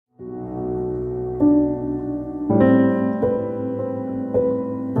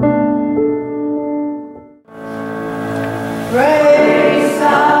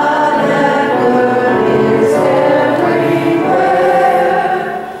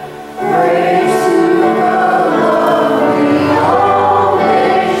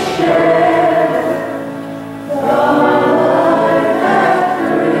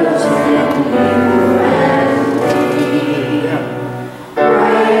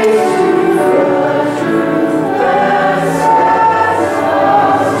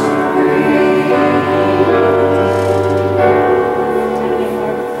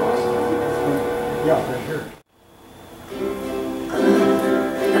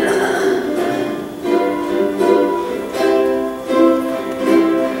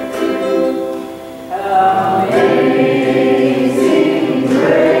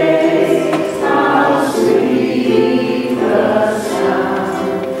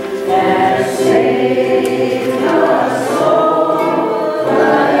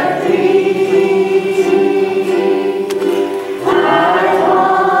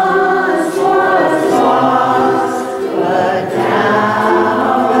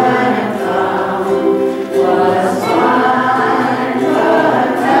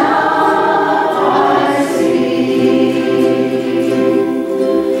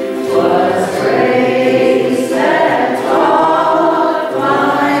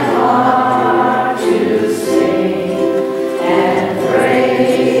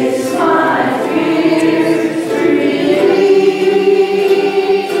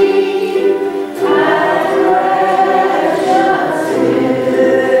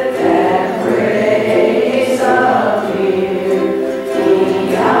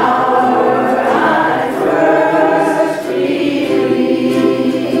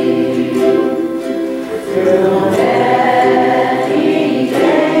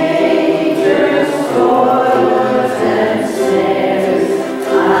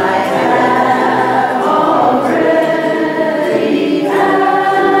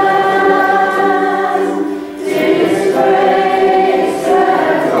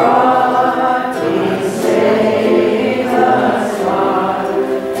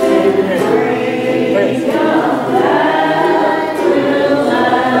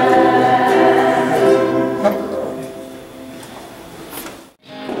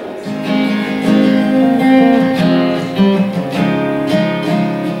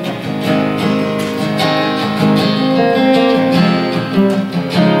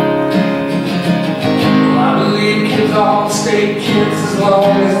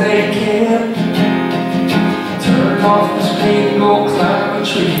as they can. Turn off the screen, go climb a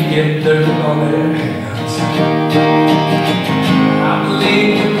tree, get dirt on their hands. I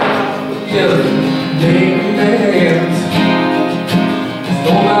believe in God together, daily dance. 'Cause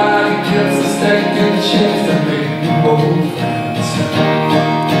nobody gets a second chance to make you both friends.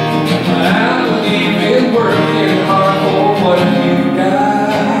 I believe in working hard for what you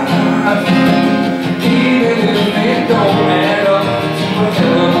got, even if it don't add up to a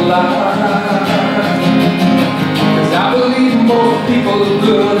hell of a lot. 'Cause I believe most people are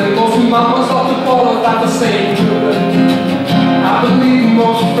good, and most mamas ought to qualify the same good. I believe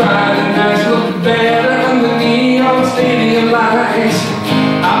most Friday nights look better under neon stadium lights.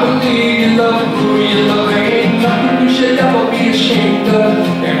 I believe you love who you love, ain't nothing you should ever be ashamed of.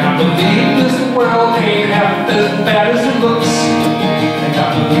 And I believe this world ain't half as bad as it looks. And I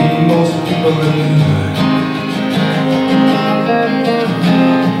believe most people are good.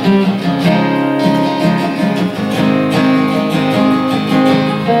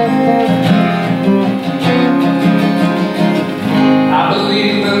 I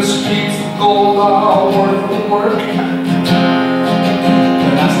believe in the streets of gold are worth the work.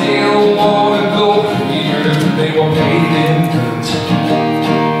 But I still wanna go here if they were paid in dirt.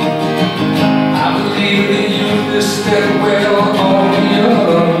 I believe the youth is stead well on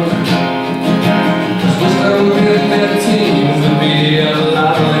young. 'Cause wisdom in their teens will be a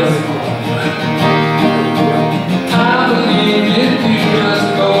lot less fun. I believe if you just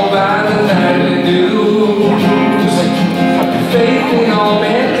go by the nightly news, faith in all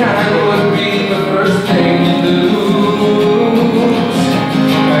mankind would be the first thing you lose.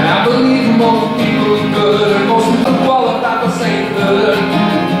 And I believe most people are good, and most people qualify for saying good.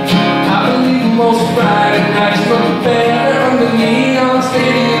 I believe most Friday nights look better under neon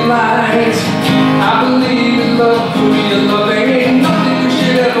stadium lights. I believe in love who you love, ain't nothing you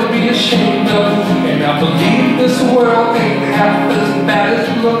should ever be ashamed of. And I believe this world ain't half as bad as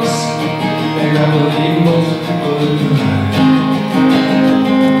it looks. And I believe most people are good.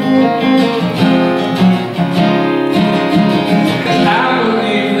 I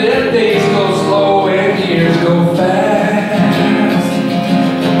believe that days go slow and years go fast.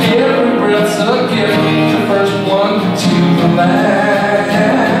 Every breath's a gift, the first one to the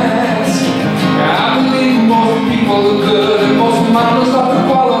last. I believe most people are good, and most mamas ought to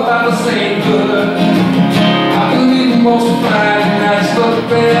qualify the same good. I believe most Friday nights look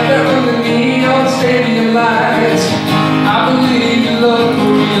better under neon stadium lights. I believe you love who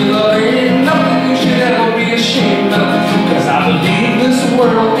you love, ain't nothing you should ever be ashamed of. 'Cause I believe this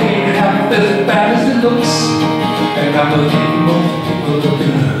world ain't half as bad as it looks. And I believe most people are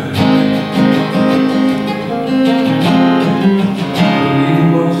good. I believe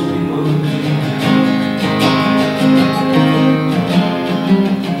most people are good.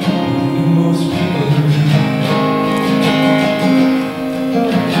 I believe most people are good.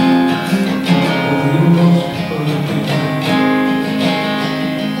 I believe most people are good.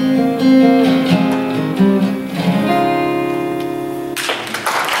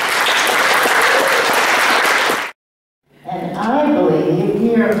 And I believe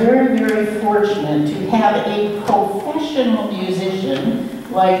we are very, very fortunate to have a professional musician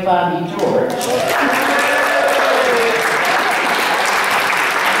like Bobby George.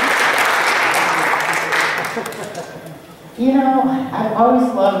 You know, I've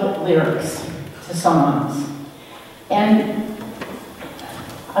always loved lyrics to songs. And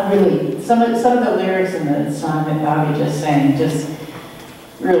I really, some of the lyrics in the song that Bobby just sang just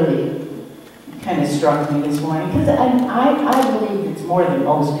really kind of struck me this morning, because I believe it's more than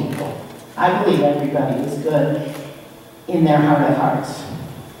most people. I believe everybody is good in their heart of hearts.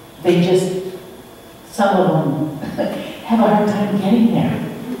 They just, some of them have a hard time getting there.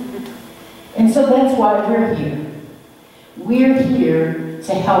 And so that's why we're here. We're here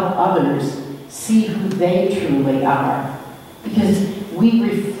to help others see who they truly are, because we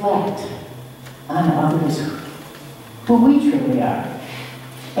reflect on others who we truly are.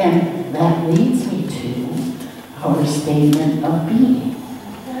 And that leads me to our statement of being.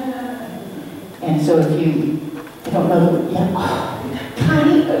 And so if you don't know, yeah, oh,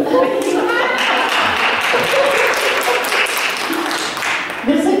 Connie,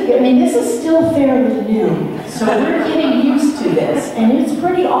 this is still fairly new, so we're getting used to this, and it's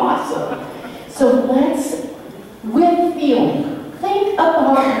pretty awesome. So let's, with feeling, think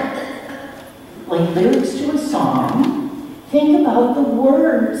about like lyrics to a song. Think about the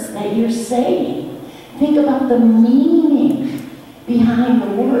words that you're saying. Think about the meaning behind the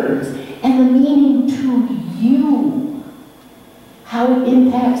words and the meaning to you. How it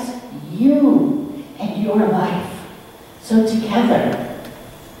impacts you and your life. So together,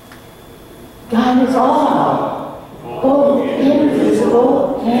 God is all, both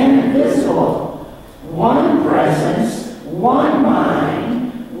invisible and visible. One presence, one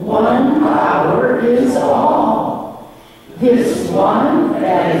mind, one power is all. This one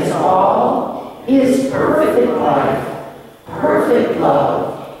that is all is perfect life, perfect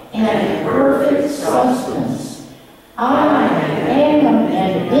love, and perfect substance. I am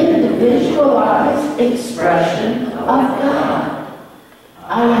an individualized expression of God.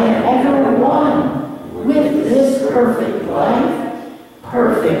 I am ever one with this perfect life,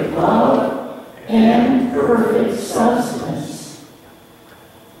 perfect love, and perfect substance.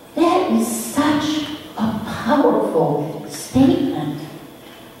 That is such a powerful statement.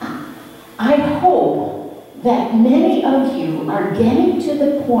 I hope that many of you are getting to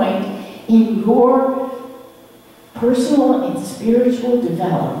the point in your personal and spiritual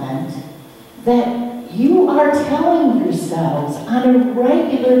development that you are telling yourselves on a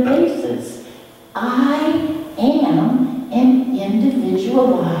regular basis, I am an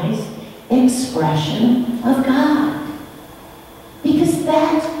individualized expression of God. Because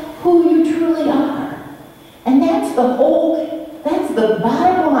that's who you truly are. And that's the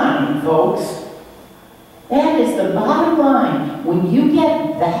bottom line, folks. That is the bottom line. When you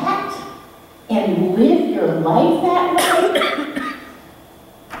get that and live your life that way,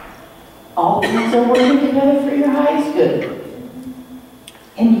 all things are working together for your highest good.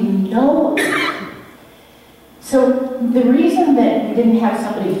 And you know it. So the reason that we didn't have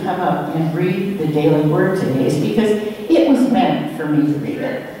somebody come up and read the daily word today is because it was meant for me to read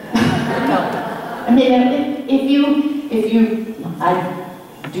it. I mean, I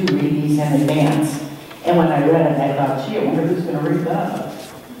do read these in advance, and when I read it, I thought, gee, I wonder who's going to read that.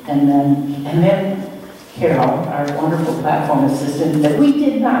 And then Carol, our wonderful platform assistant, that we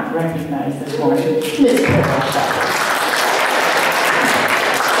did not recognize this morning, Miss Carol.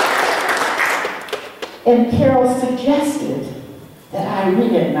 And Carol suggested that I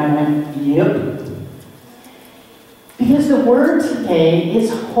read it, and I went, yep. Because the word today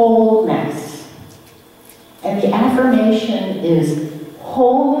is wholeness. And the affirmation is,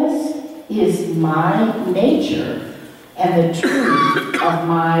 wholeness is my nature and the truth of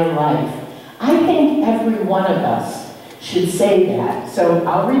my life. I think every one of us should say that. So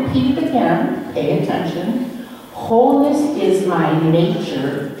I'll repeat it again, pay attention. Wholeness is my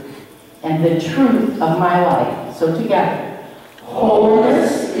nature and the truth of my life. So together.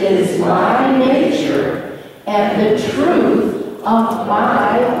 Wholeness is my nature and the truth of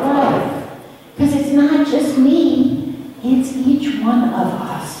my life. Because it's not just me, it's each one of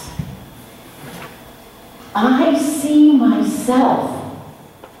us. I see myself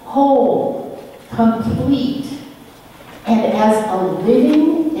whole, complete, and as a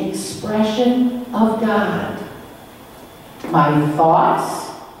living expression of God. My thoughts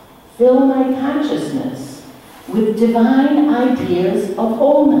fill my consciousness with divine ideas of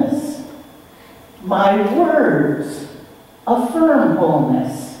wholeness. My words affirm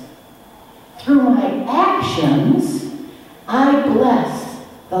wholeness. Through my actions, I bless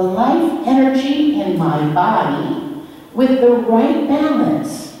the life energy in my body with the right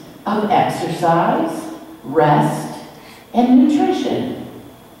balance of exercise, rest, and nutrition.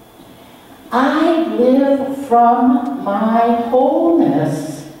 I live from my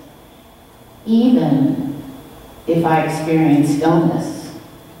wholeness, even if I experience illness.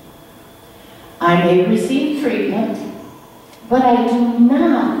 I may receive treatment, but I do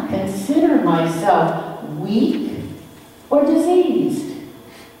not consider myself weak or diseased.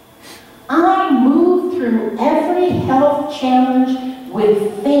 I move through every health challenge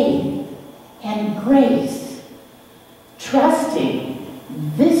with faith and grace, trusting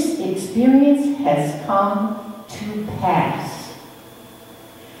this experience has come to pass.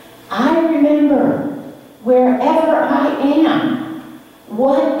 I remember wherever I am,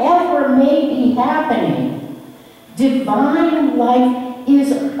 whatever may be happening, divine life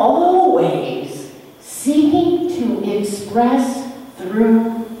is always seeking to express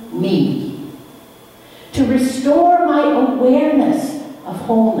through me, to restore my awareness of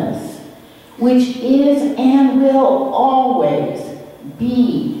wholeness, which is and will always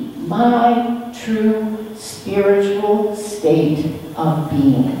be my true spiritual state of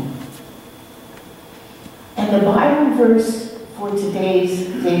being. And the Bible verse for today's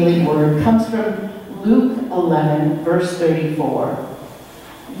daily word comes from Luke 11, verse 34.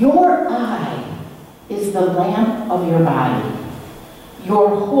 Your eye is the lamp of your body. Your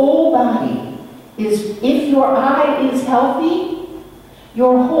whole body is, if your eye is healthy,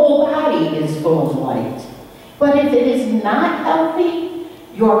 your whole body is full of light. But if it is not healthy,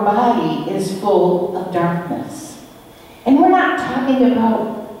 your body is full of darkness. And we're not talking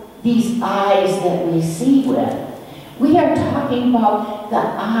about these eyes that we see with. We are talking about the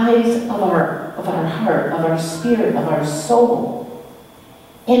eyes of our heart, of our spirit, of our soul.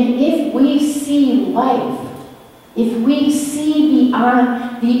 And if we see life, if we see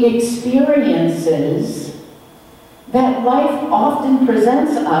beyond the experiences that life often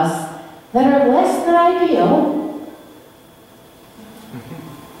presents us that are less than ideal,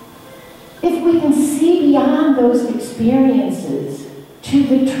 if we can see beyond those experiences to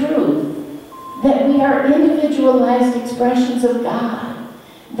the truth that we are individualized expressions of God,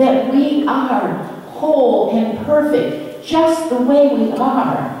 that we are whole and perfect just the way we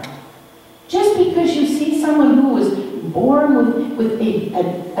are. Just because you see someone who was born with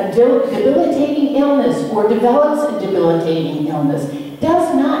a debilitating illness or develops a debilitating illness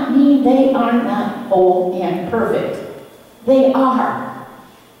does not mean they are not whole and perfect. They are.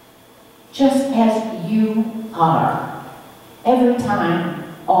 Just as you are. Every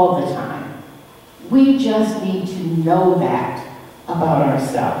time, all the time. We just need to know that about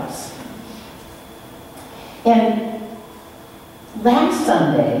ourselves. And last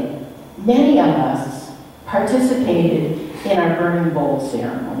Sunday, many of us participated in our burning bowl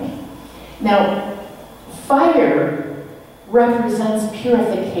ceremony. Now, fire represents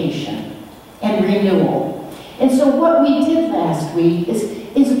purification and renewal. And so what we did last week is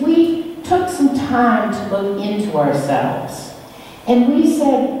we took some time to look into ourselves. And we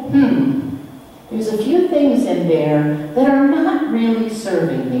said, there's a few things in there that are not really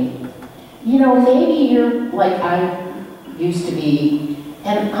serving me. You know, maybe you're like I used to be,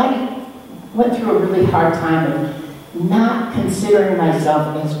 and I went through a really hard time of not considering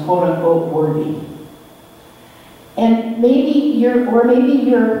myself as quote-unquote worthy. And maybe you're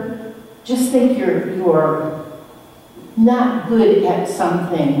just think you're not good at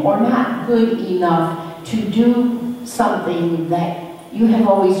something or not good enough to do something that you have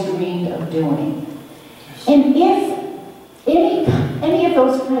always dreamed of doing. And if any of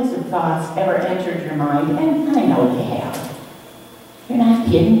those kinds of thoughts ever entered your mind, and I know they have, you're not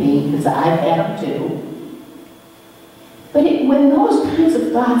kidding me because I've had them too. But when those kinds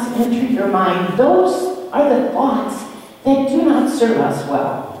of thoughts enter your mind, those are the thoughts that do not serve us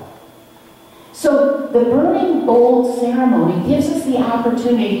well. So the burning bowl ceremony gives us the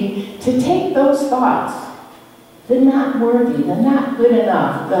opportunity to take those thoughts, the not worthy, the not good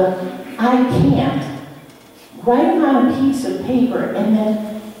enough, the I can't, write them on a piece of paper and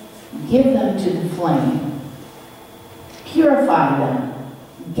then give them to the flame. Purify them.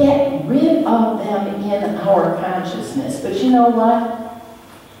 Get rid of them in our consciousness. But you know what?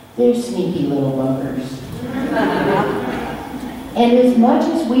 They're sneaky little buggers. And as much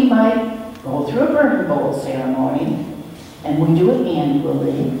as we might go through a burning bowl ceremony, and we do it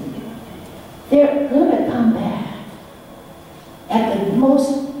annually, they're going to come back at the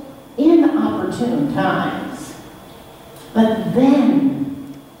most inopportune times. But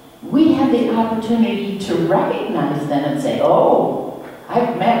then we have the opportunity to recognize them and say, oh,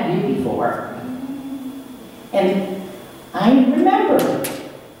 I've met you before. And I remember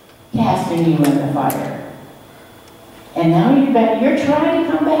casting you in the fire. And now you're trying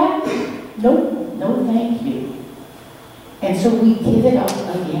to come back? Nope, no thank you. And so we give it up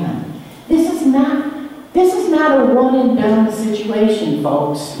again. This is not a one and done situation,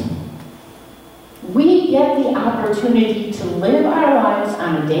 folks. We get the opportunity to live our lives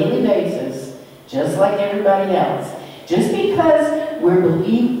on a daily basis, just like everybody else. Just because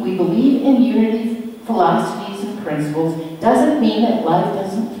we believe in unity philosophies and principles doesn't mean that life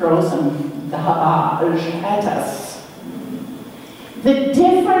doesn't throw some garbage at us. The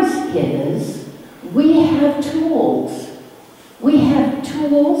difference is we have tools. We have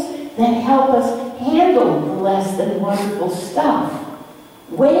tools that help us handle the less than wonderful stuff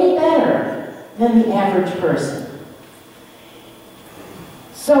way better than the average person.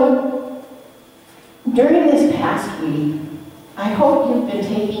 So, during this past week, I hope you've been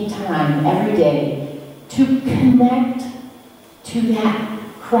taking time every day to connect to that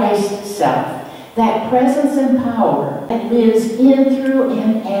Christ self, that presence and power that lives in, through,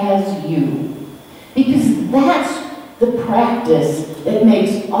 and as you. Because that's the practice that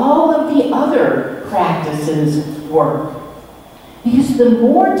makes all of the other practices work. Because the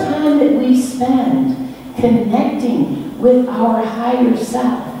more time that we spend connecting with our higher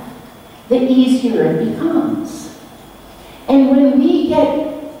self, the easier it becomes. And when we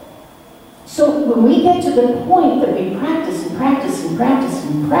get to the point that we practice and practice and practice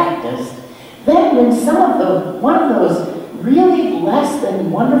and practice, then when one of those really less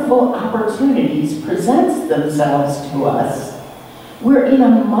than wonderful opportunities presents themselves to us, we're in a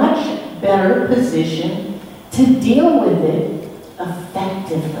much better position to deal with it effectively.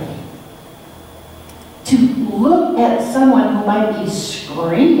 objectively. To look at someone who might be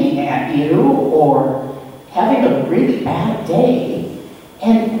screaming at you or having a really bad day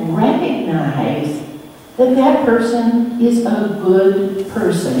and recognize that that person is a good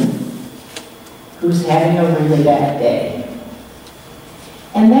person who's having a really bad day.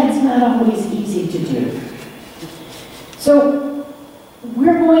 And that's not always easy to do. So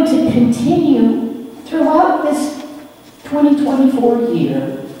we're going to continue throughout this 2024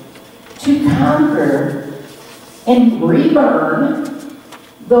 year to conquer and reburn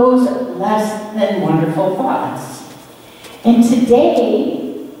those less than wonderful thoughts. And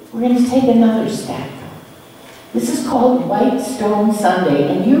today, we're going to take another step. This is called White Stone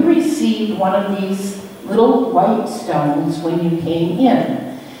Sunday, and you received one of these little white stones when you came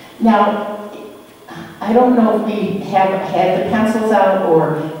in. Now, I don't know if we have had the pencils out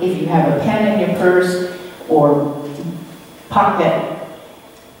or if you have a pen in your purse or pocket.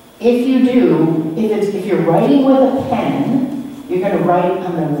 If you do, if you're writing with a pen, you're going to write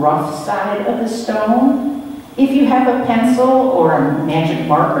on the rough side of the stone. If you have a pencil or a magic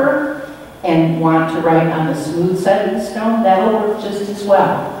marker and want to write on the smooth side of the stone, that'll work just as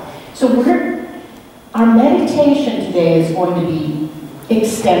well. So our meditation today is going to be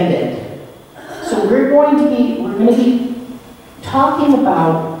extended. So we're going to be talking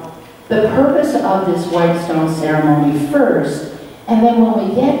about the purpose of this white stone ceremony first. And then when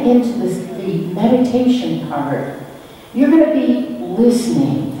we get into the meditation part, you're going to be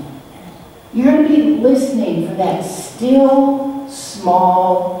listening. You're going to be listening for that still,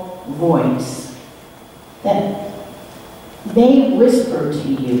 small voice that may whisper to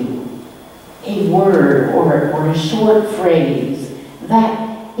you a word or a short phrase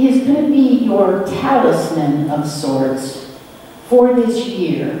that is going to be your talisman of sorts for this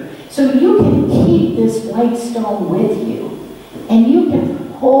year. So you can keep this white stone with you. And you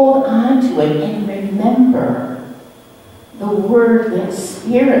can hold on to it and remember the word that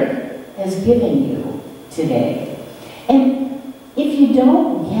Spirit has given you today. And if you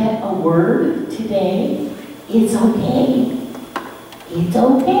don't get a word today, it's okay. It's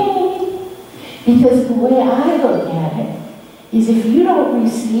okay. Because the way I look at it is if you don't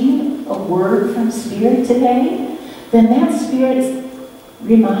receive a word from Spirit today, then that Spirit's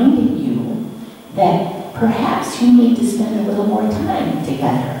reminding you that perhaps you need to spend a little more time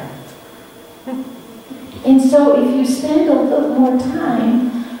together. And so if you spend a little more time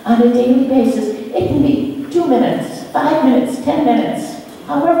on a daily basis, it can be 2 minutes, 5 minutes, 10 minutes,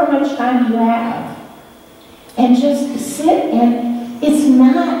 however much time you have. And just sit, and it's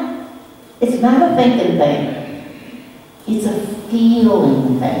not a thinking thing. It's a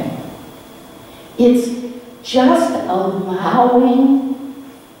feeling thing. It's just allowing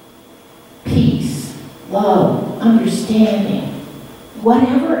peace, love, understanding,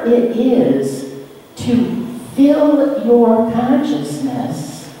 whatever it is, to fill your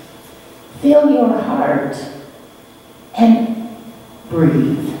consciousness, fill your heart, and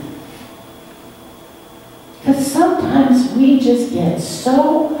breathe. Because sometimes we just get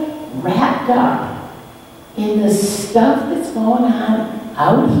so wrapped up in the stuff that's going on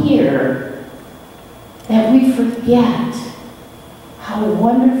out here that we forget how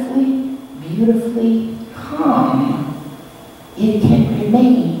wonderfully, beautifully calm it can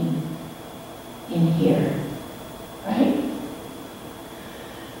remain in here, right?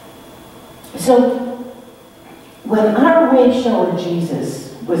 So when our way shower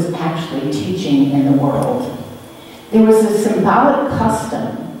Jesus was actually teaching in the world, there was a symbolic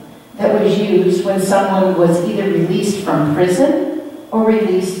custom that was used when someone was either released from prison or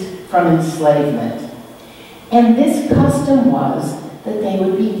released from enslavement. And this custom was that they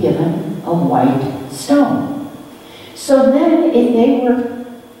would be given a white stone. So then if they were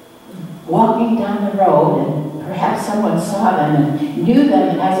walking down the road and perhaps someone saw them and knew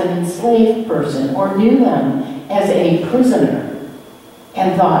them as an enslaved person or knew them as a prisoner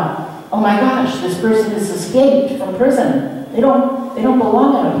and thought, oh my gosh, this person has escaped from prison. They don't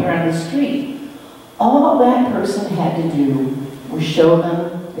belong out here on the street. All that person had to do was show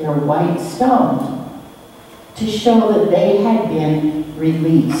them their white stone to show that they had been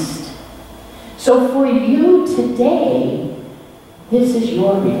released. So for you today, this is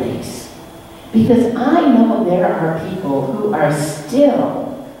your release. Because I know there are people who are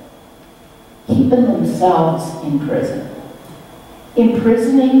still keeping themselves in prison,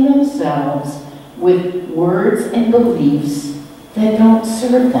 imprisoning themselves with words and beliefs that don't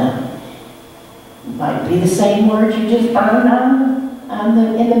serve them. It might be the same words you just burned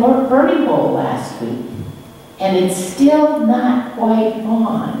in the burning bowl last week. And it's still not quite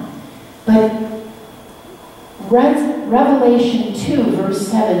gone. But Revelation 2, verse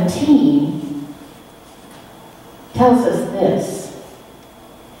 17 tells us this.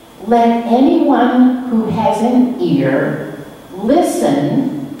 Let anyone who has an ear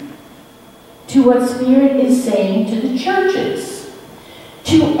listen to what Spirit is saying to the churches.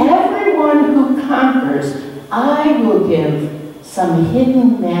 To everyone who conquers, I will give some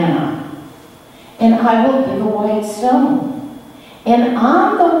hidden manna, and I will give a white stone. And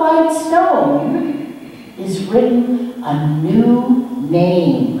on the white stone is written a new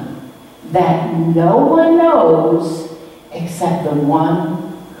name that no one knows except the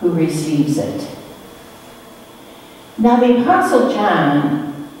one who receives it. Now the Apostle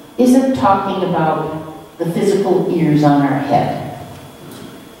John isn't talking about the physical ears on our head.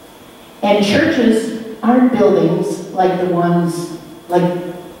 And churches aren't buildings like the ones, like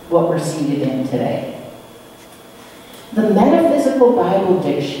what we're seated in today. The Metaphysical Bible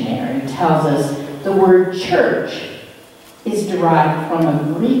Dictionary tells us the word church is derived from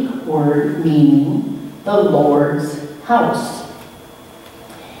a Greek word meaning the Lord's house.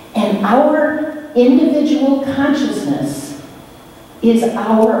 And our individual consciousness is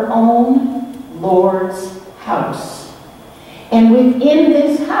our own Lord's house. And within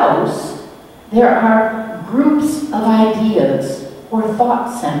this house, there are groups of ideas or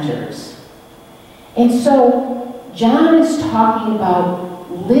thought centers. And so John is talking about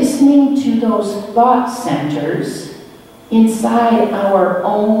listening to those thought centers inside our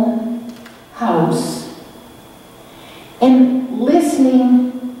own house and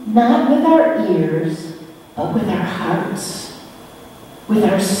listening not with our ears, but with our hearts, with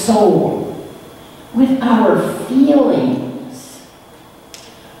our soul, with our feelings.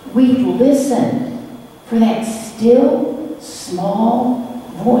 We listen for that still, small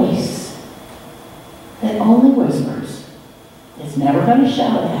voice that only whispers. It's never going to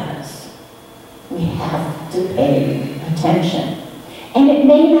shout at us. We have to pay attention. And it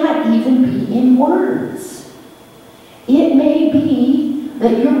may not even be in words. It may be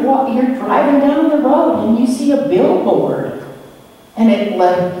that you're driving down the road and you see a billboard and it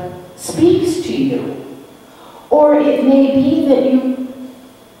speaks to you. Or it may be that you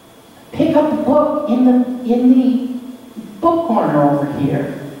pick up a book in the book corner over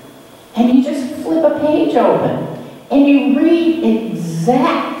here and you just flip a page open and you read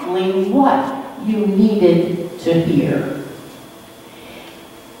exactly what you needed to hear.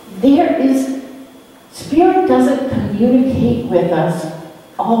 Spirit doesn't communicate with us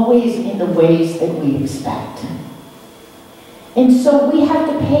always in the ways that we expect. And so we have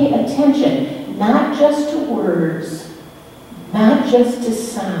to pay attention, not just to words, not just to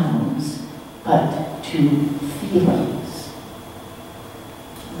sounds, but to feelings.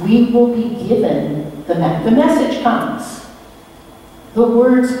 We will be given the message comes. The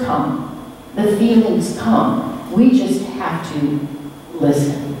words come. The feelings come. We just have to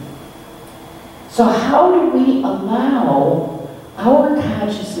listen. So how do we allow our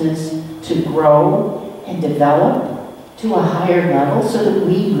consciousness to grow and develop to a higher level so that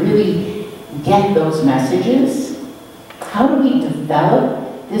we really get those messages? How do we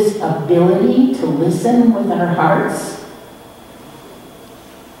develop this ability to listen with our hearts?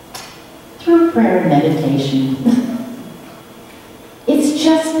 Through prayer and meditation. It's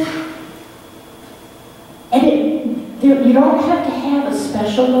just, you don't have to have a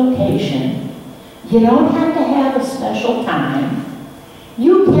special location. You don't have to have a special time.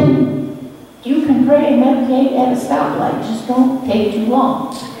 You can pray and meditate at a stoplight. Just don't take too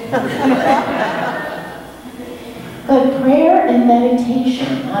long. But prayer and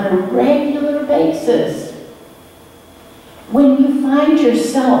meditation on a regular basis, when you find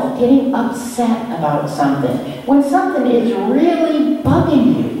yourself getting upset about something, when something is really bugging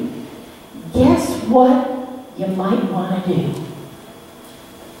you, guess what you might want to do?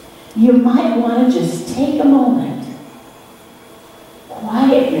 You might want to just take a moment,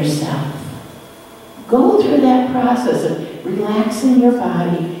 quiet yourself, go through that process of relaxing your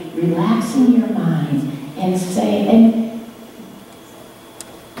body, relaxing your mind, and saying,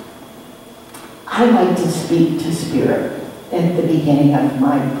 I like to speak to Spirit at the beginning of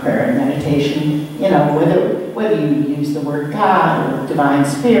my prayer and meditation, whether you use the word God or Divine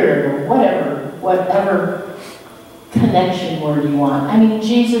Spirit or whatever connection word you want. I mean,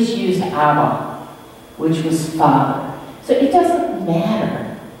 Jesus used Abba, which was Father. So it doesn't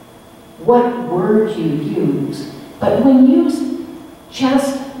matter what word you use, but when you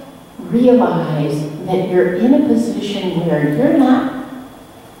just realize that you're in a position where you're not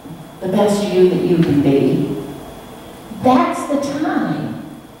the best you that you can be, that's the time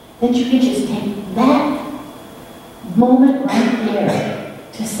that you can just take that moment right there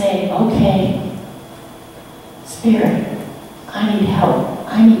to say, okay, Spirit, I need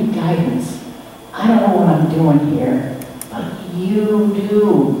help. I need guidance. I don't know what I'm doing here, but you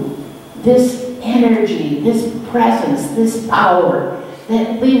do. This energy, this presence, this power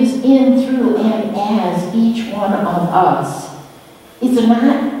that lives in, through, and as each one of us. It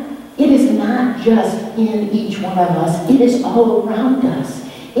is not just in each one of us. It is all around us.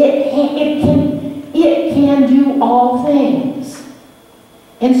 It can do all things.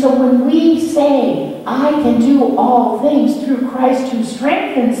 And so when we say, I can do all things through Christ who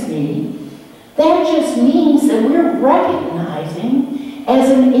strengthens me, that just means that we're recognizing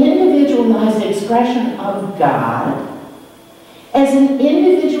as an individualized expression of God, as an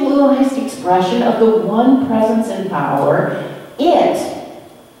individualized expression of the one presence and power, it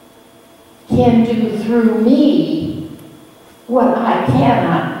can do through me what I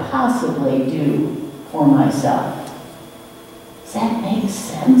cannot possibly do for myself. Does that make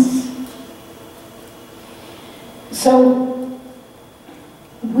sense? So,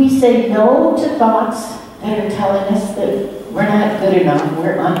 we say no to thoughts that are telling us that we're not good enough,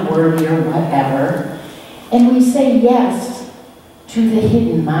 we're unworthy or whatever. And we say yes to the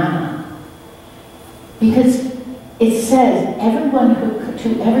hidden mana. Because it says,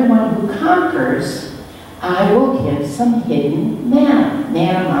 to everyone who conquers, I will give some hidden mana.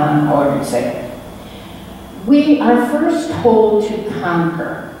 Mana, however you say it. We are first told to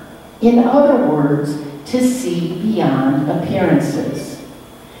conquer. In other words, to see beyond appearances.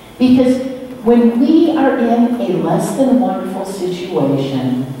 Because when we are in a less than wonderful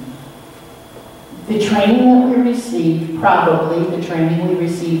situation, the training that we received, probably the training we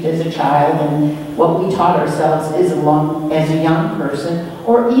received as a child and what we taught ourselves as a young person,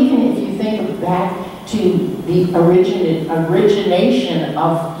 or even if you think back to the origination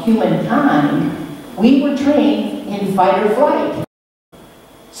of humankind, we were trained in fight or flight.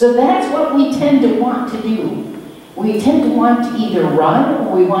 So that's what we tend to want to do. We tend to want to either run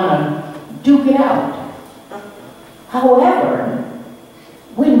or we want to duke it out. However,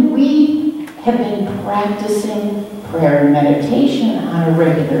 when we have been practicing prayer and meditation on a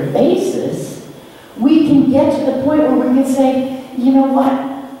regular basis, we can get to the point where we can say, you know what?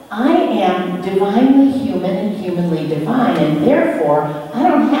 I am divinely human and humanly divine, and therefore, I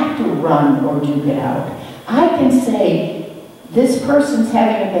don't have to run or duke it out. I can say, this person's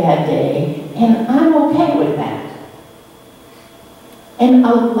having a bad day, and I'm okay with that. And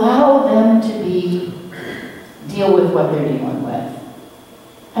allow them to deal with what they're dealing with.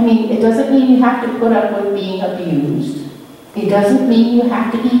 I mean, it doesn't mean you have to put up with being abused. It doesn't mean you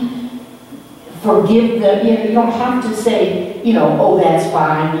have to forgive them. You don't have to say, oh, that's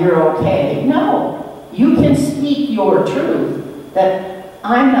fine, you're okay. No, you can speak your truth, that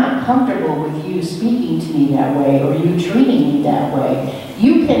I'm not comfortable with you speaking to me that way or you treating me that way.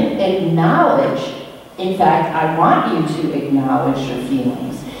 You can acknowledge, in fact, I want you to acknowledge your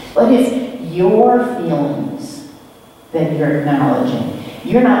feelings, but it's your feelings that you're acknowledging.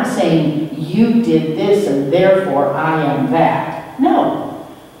 You're not saying, you did this and therefore I am that. No,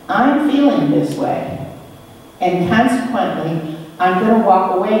 I'm feeling this way. And consequently, I'm going to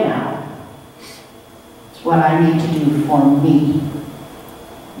walk away now. It's what I need to do for me.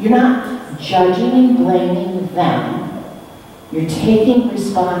 You're not judging and blaming them. You're taking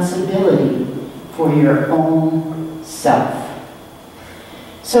responsibility for your own self.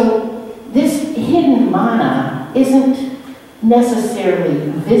 So this hidden mana isn't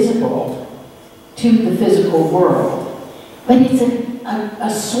necessarily visible to the physical world, but it's a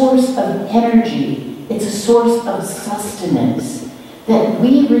source of energy. It's a source of sustenance that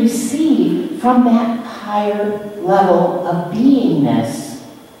we receive from that higher level of beingness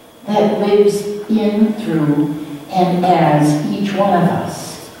that lives in, through, and as each one of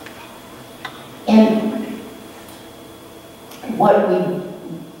us. And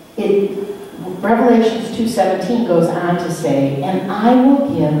Revelations 2:17 goes on to say, and I will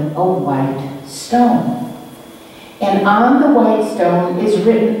give a white stone. And on the white stone is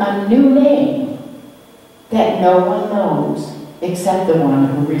written a new name that no one knows except the one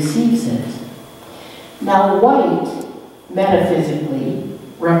who receives it. Now white, metaphysically,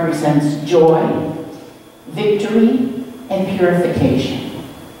 represents joy, victory, and purification.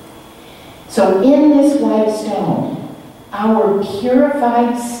 So in this white stone, our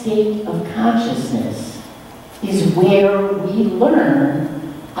purified state of consciousness is where we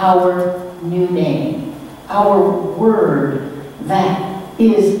learn our new name, our word that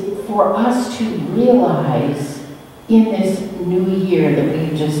is for us to realize in this new year that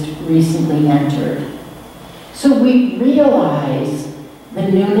we just recently entered. So we realize the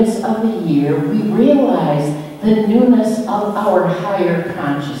newness of the year, we realize the newness of our higher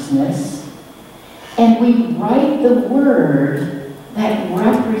consciousness, And we write the word that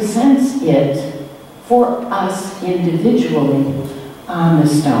represents it for us individually on the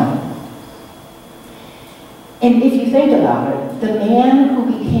stone. And if you think about it, the man who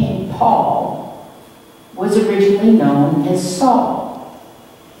became Paul was originally known as Saul.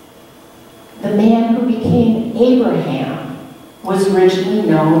 The man who became Abraham was originally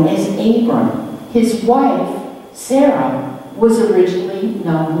known as Abram. His wife, Sarah, was originally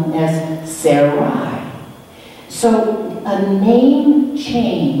known as Sarai. So a name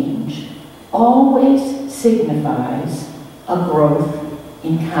change always signifies a growth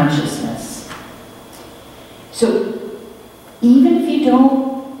in consciousness. So even if you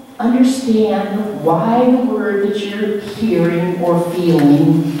don't understand why the word that you're hearing or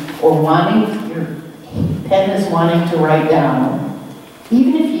feeling or wanting, your pen is wanting to write down,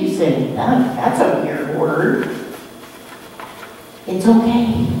 even if you say, that's a weird word, it's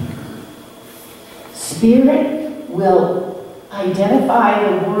okay. Spirit will identify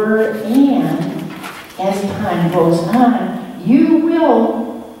the word, and as time goes on, you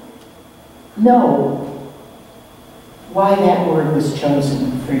will know why that word was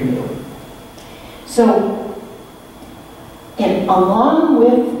chosen for you. So, and along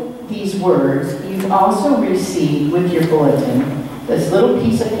with these words, you've also received with your bulletin this little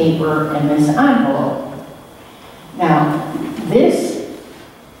piece of paper and this envelope. Now, this,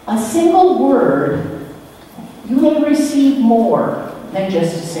 a single word, you may receive more than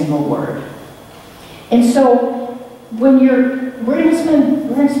just a single word. And so, when we're going to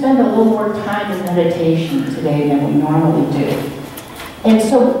spend a little more time in meditation today than we normally do. And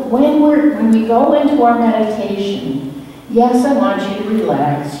so when we go into our meditation, yes, I want you to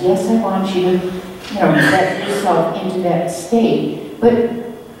relax. Yes, I want you to, get yourself into that state. But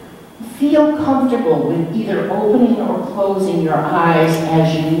feel comfortable with either opening or closing your eyes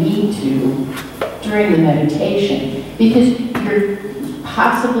as you need to during the meditation, because you're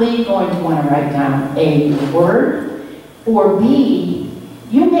possibly going to want to write down A, the word, or B,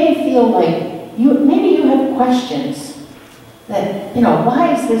 you may feel like maybe you have questions that,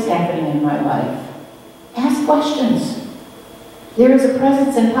 why is this happening in my life? Ask questions. There is a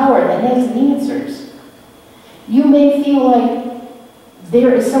presence and power that has the answers. You may feel like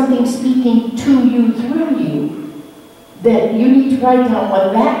there is something speaking to you through you that you need to write down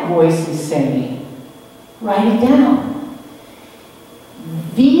what that voice is saying. Write it down.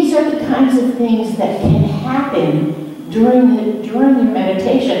 These are the kinds of things that can happen during your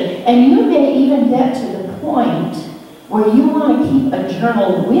meditation, and you may even get to the point where you want to keep a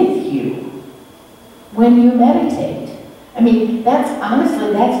journal with you when you meditate. I mean, that's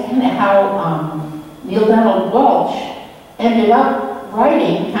kind of how Neil Donald Walsh ended up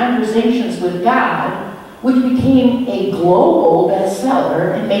writing Conversations with God, which became a global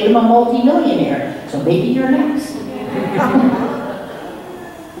bestseller and made him a multimillionaire. So maybe you're next.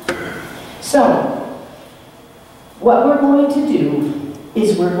 So, what we're going to do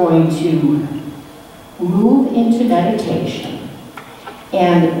is we're going to move into meditation.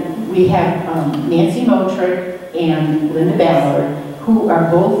 And we have Nancy Motrick and Linda Ballard, who are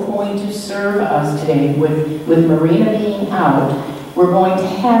both going to serve us today with Marina being out. We're going to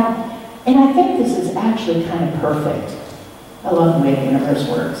have, and I think this is actually kind of perfect. I love the way the universe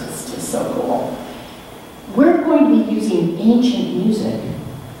works. It's just so cool. We're going to be using ancient music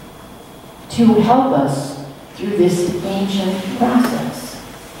to help us through this ancient process.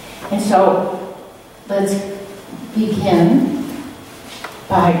 And so, let's begin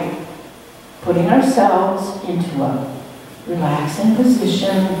by putting ourselves into a relaxing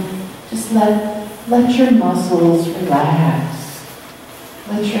position. Just let your muscles relax.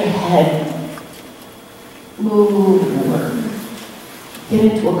 Let your head move or get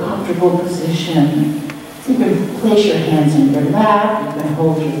into a comfortable position. You can place your hands in your lap, you can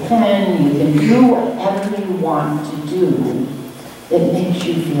hold your pen, you can do whatever you want to do that makes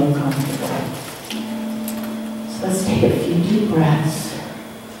you feel comfortable. So let's take a few deep breaths,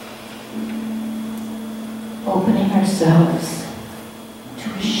 opening ourselves to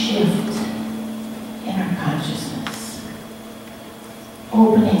a shift in our consciousness,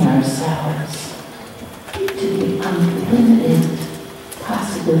 opening ourselves to the unlimited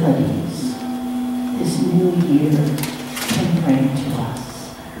possibilities this new year can bring to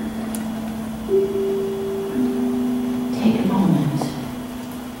us. Take a moment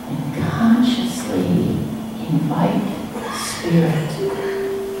and consciously invite Spirit,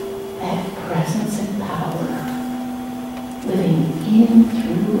 that presence and power, living in,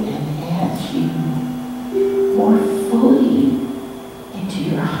 through, and as you, more fully into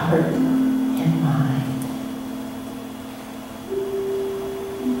your heart and mind.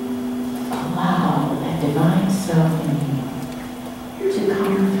 Allow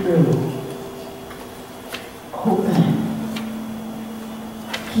true. Open.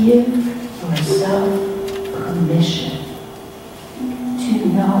 Give yourself permission to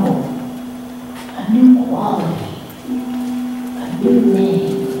know a new quality, a new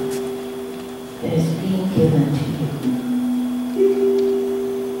name that is being given to you.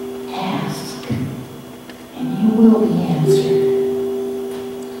 Ask, and you will be answered.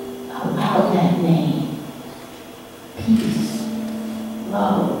 Allow that name. Peace,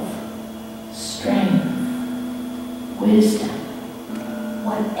 love, strength, wisdom,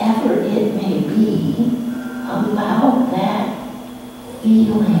 whatever it may be, allow that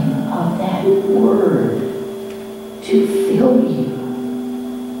feeling of that word to fill you.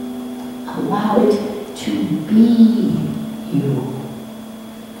 Allow it to be you.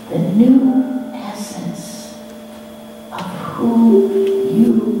 The new essence of who you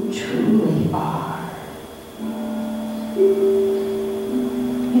truly are.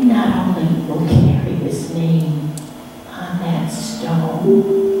 You not only will carry this name on that stone,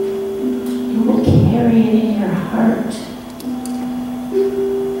 you will carry it in your heart.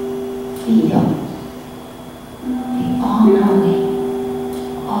 Feel the all-knowing,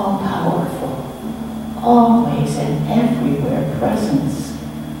 all-powerful, always and everywhere presence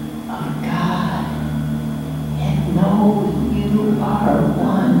of God, and know you are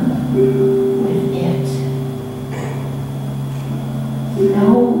one with it.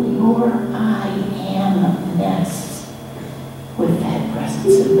 Know your I am-ness with that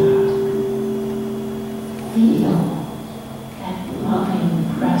presence of God. Feel that loving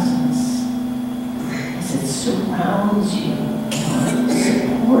presence as it surrounds you,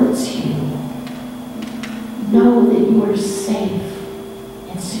 supports you. Know that you are safe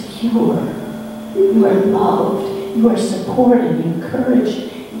and secure. You are loved, you are supported, encouraged,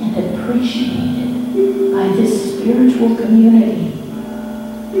 and appreciated by this spiritual community.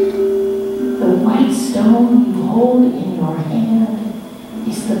 The white stone you hold in your hand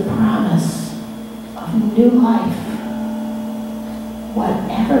is the promise of new life.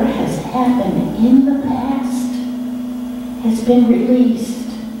 Whatever has happened in the past has been released.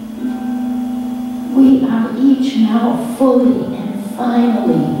 We are each now fully and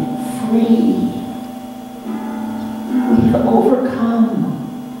finally free. We have overcome.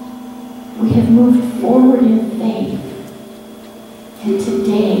 We have moved forward in faith. And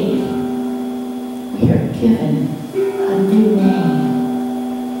today, we are given a new name.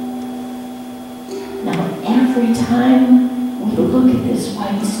 Now, every time we look at this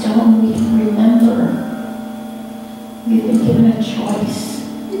white stone, we can remember we've been given a choice.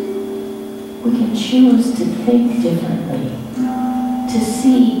 We can choose to think differently, to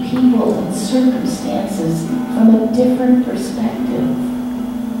see people and circumstances from a different perspective.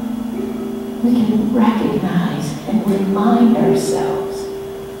 We can recognize and remind ourselves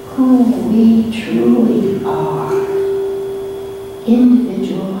who we truly are.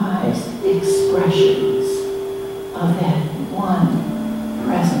 Individualized expressions of that one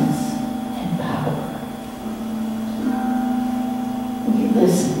presence and power. We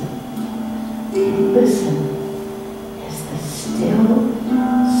listen. We listen as the still,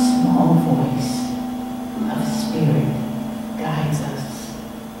 small voice of Spirit guides us.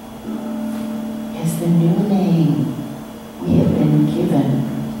 As the new name we have been given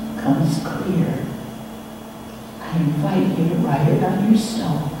comes clear, I invite you to write it on your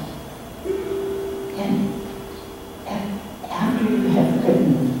stone. And after you have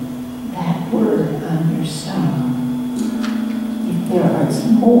written that word on your stone, if there is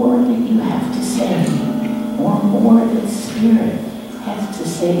more that you have to say, or more that Spirit has to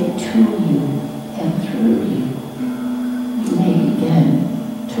say to you and through you, you may begin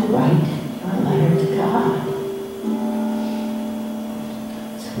to write your letter to God.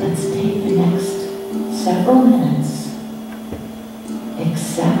 So let's take the next several minutes,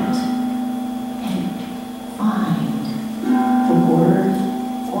 accept and find the word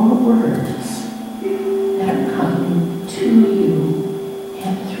or words that are coming to you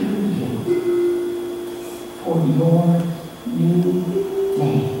and through you for your new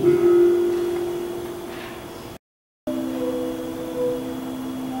name.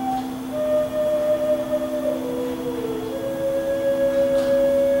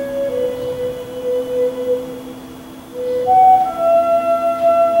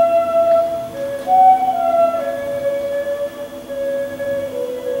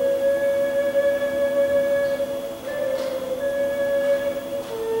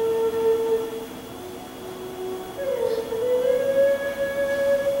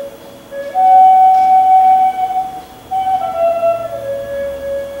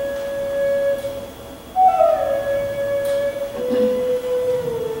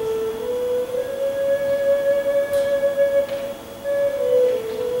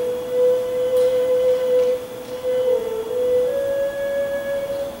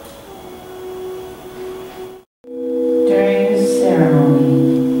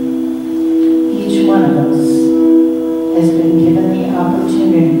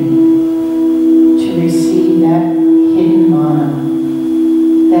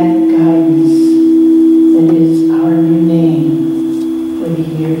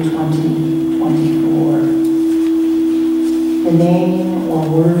 year 2024. The name or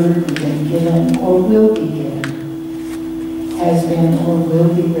word we've been given or will be given has been or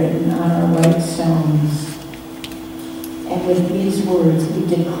will be written on our white stones. And with these words, we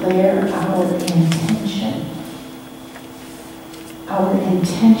declare our intention. Our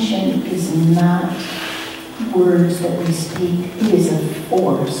intention is not words that we speak. It is a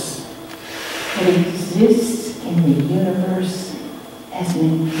force that exists in the universe as an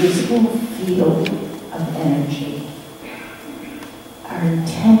invisible field of energy. Our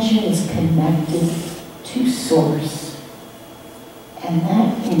intention is connected to Source. And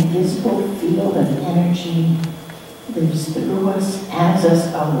that invisible field of energy lives through us, as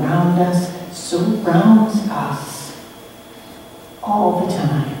us, around us, surrounds us all the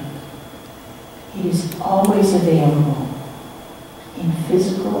time. It is always available in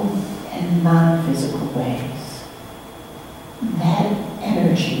physical and non-physical ways. That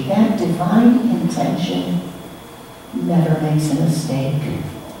energy, that divine intention never makes a mistake.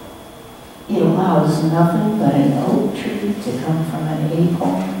 It allows nothing but an oak tree to come from an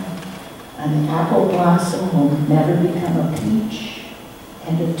acorn. An apple blossom will never become a peach,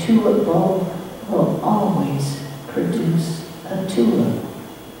 and a tulip bulb will always produce a tulip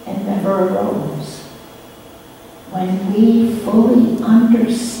and never a rose. When we fully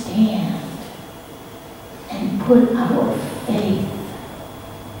understand and put our faith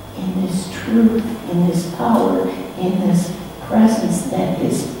in this truth, in this power, in this presence that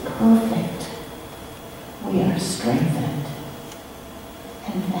is perfect, we are strengthened.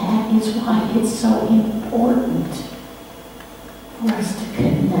 And that is why it's so important for us to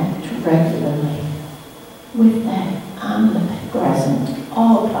connect regularly with that omnipresent,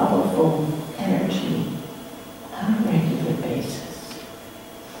 all-powerful energy on a regular basis.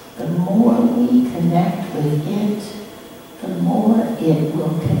 The more we connect with it, the more it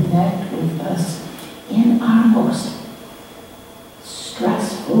will connect with us in our most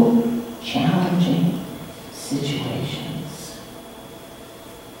stressful, challenging situations.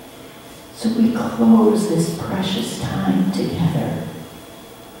 So we close this precious time together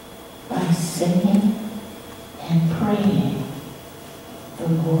by singing and praying the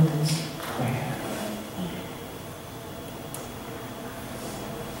Lord's Prayer.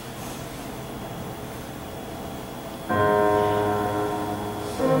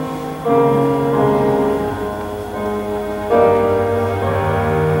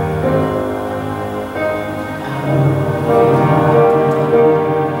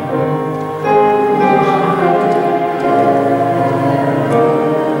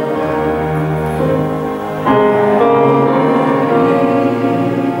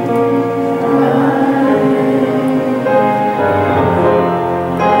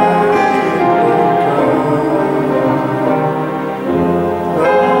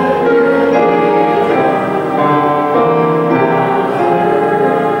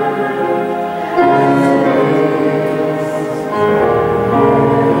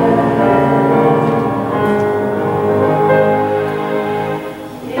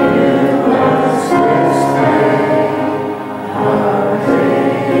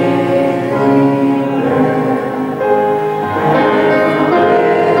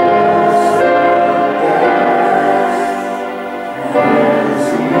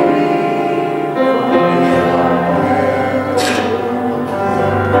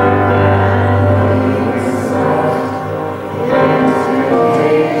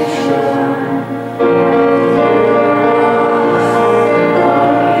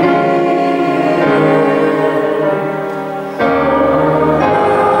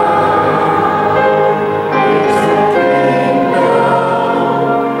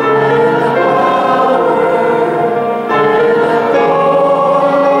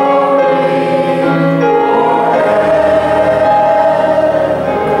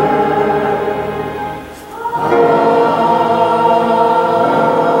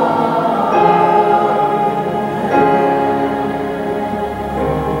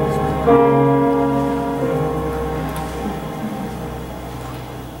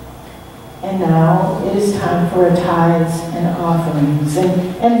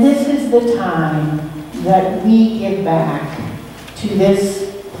 And this is the time that we give back to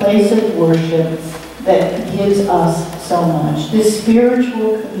this place of worship that gives us so much, this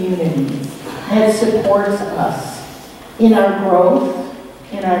spiritual community that supports us in our growth,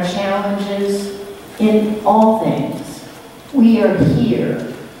 in our challenges, in all things. We are here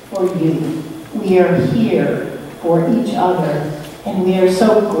for you. We are here for each other, and we are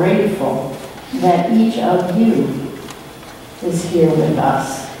so grateful that each of you is here with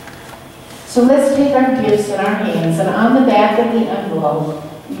us. So let's take our gifts in our hands, and on the back of the envelope,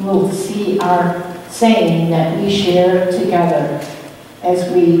 you will see our saying that we share together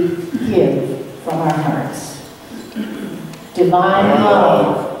as we give from our hearts. Divine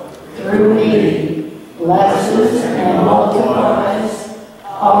love, through me, blesses and multiplies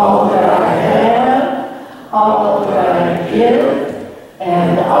all that I have, all that I give,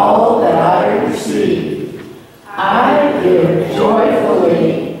 and all that I receive. I give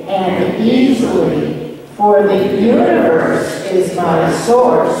joyfully and easily, for the universe is my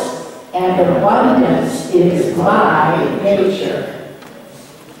source, and abundance is my nature.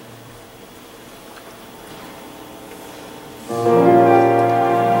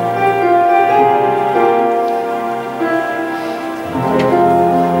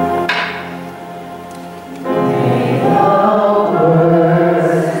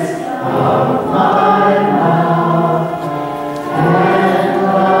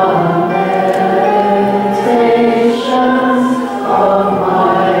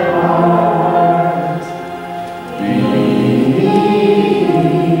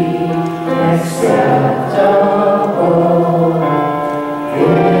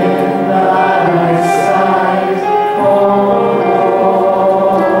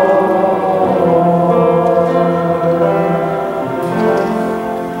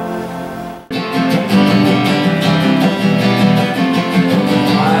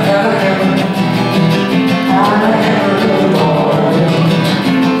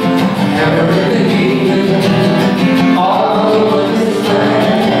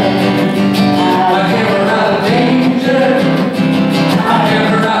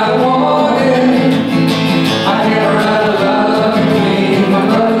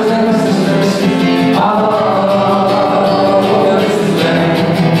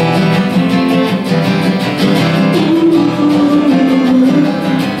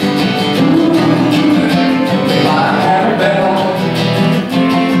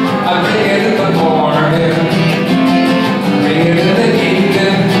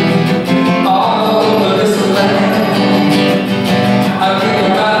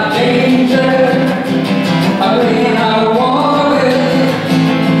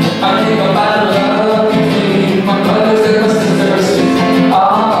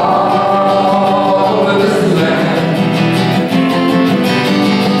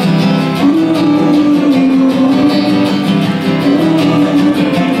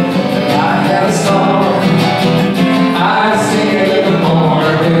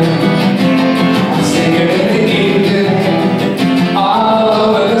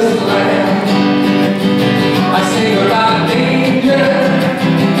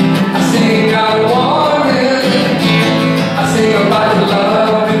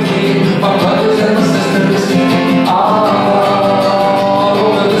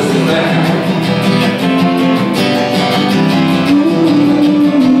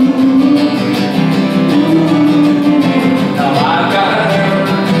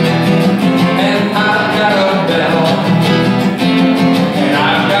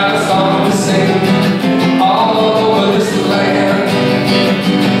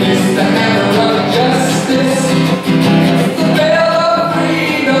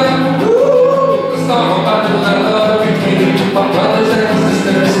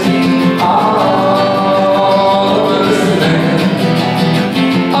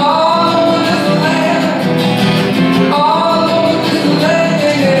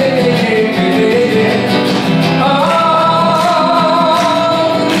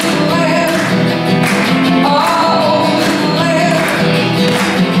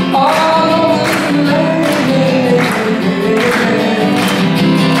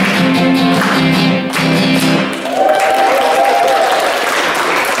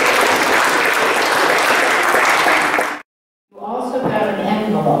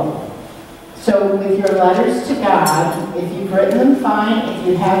 So with your letters to God, if you've written them, fine. If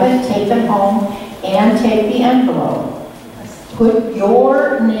you haven't, take them home and take the envelope. Put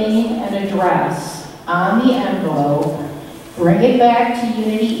your name and address on the envelope, bring it back to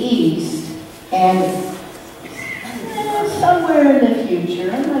Unity East, and somewhere in the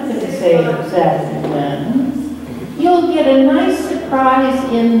future, I'm not going to say exactly when, you'll get a nice surprise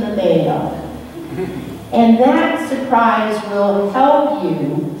in the mail. And that surprise will help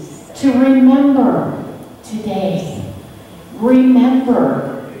you to remember today.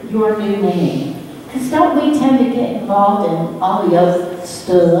 Remember your new name. Because don't we tend to get involved in all the other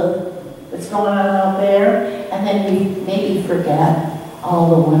stuff that's going on out there, and then we maybe forget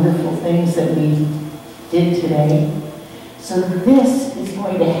all the wonderful things that we did today. So this is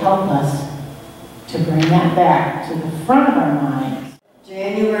going to help us to bring that back to the front of our minds.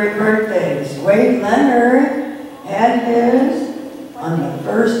 January birthdays. Wade Leonard had his on the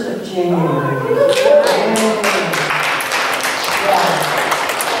 1st of January. Yeah,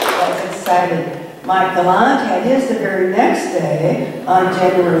 that's exciting. Mike Gallant had his the very next day on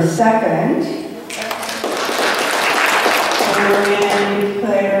January 2nd. And we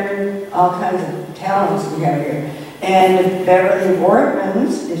declared all kinds of talents we have here. And Beverly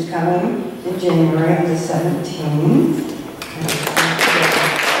Wortmans is coming in January on the 17th.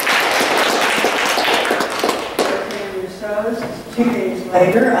 2 days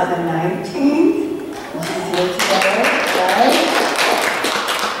later on the 19th. She's here today, right?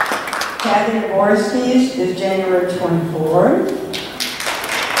 Kathy Jaworski's is January 24th.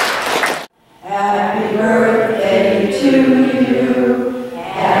 Happy birthday to you.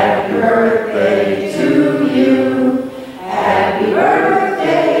 Happy birthday to you. Happy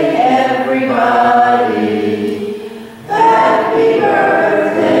birthday, everybody. Happy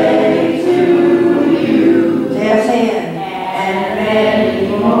birthday to you. Jazz hands and many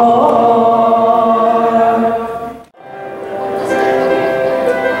more.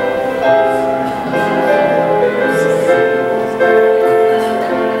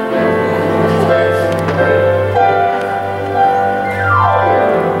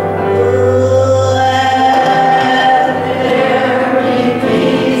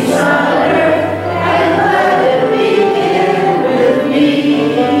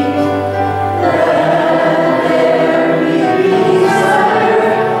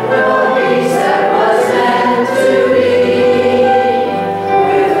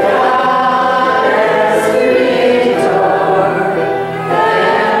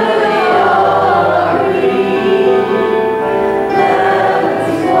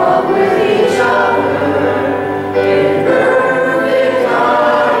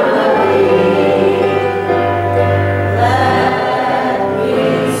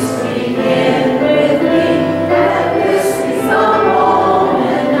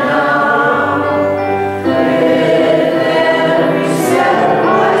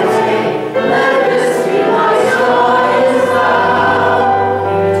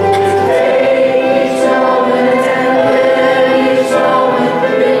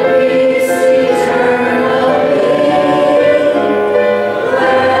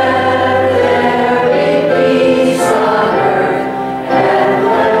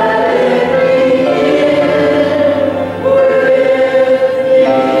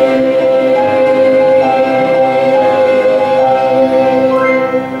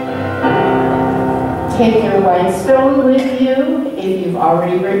 Take your white stone with you. If you've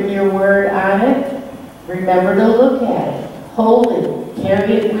already written your word on it, remember to look at it, hold it,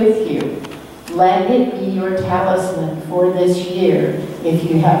 carry it with you. Let it be your talisman for this year. If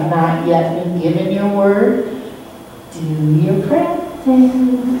you have not yet been given your word, do your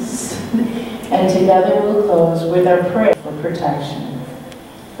practice. And together we'll close with our prayer for protection.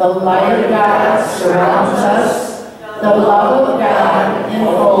 The light of God surrounds us. The love of God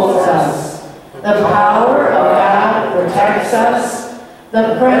enfolds us. The power of God protects us.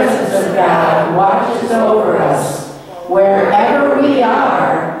 The presence of God watches over us. Wherever we are,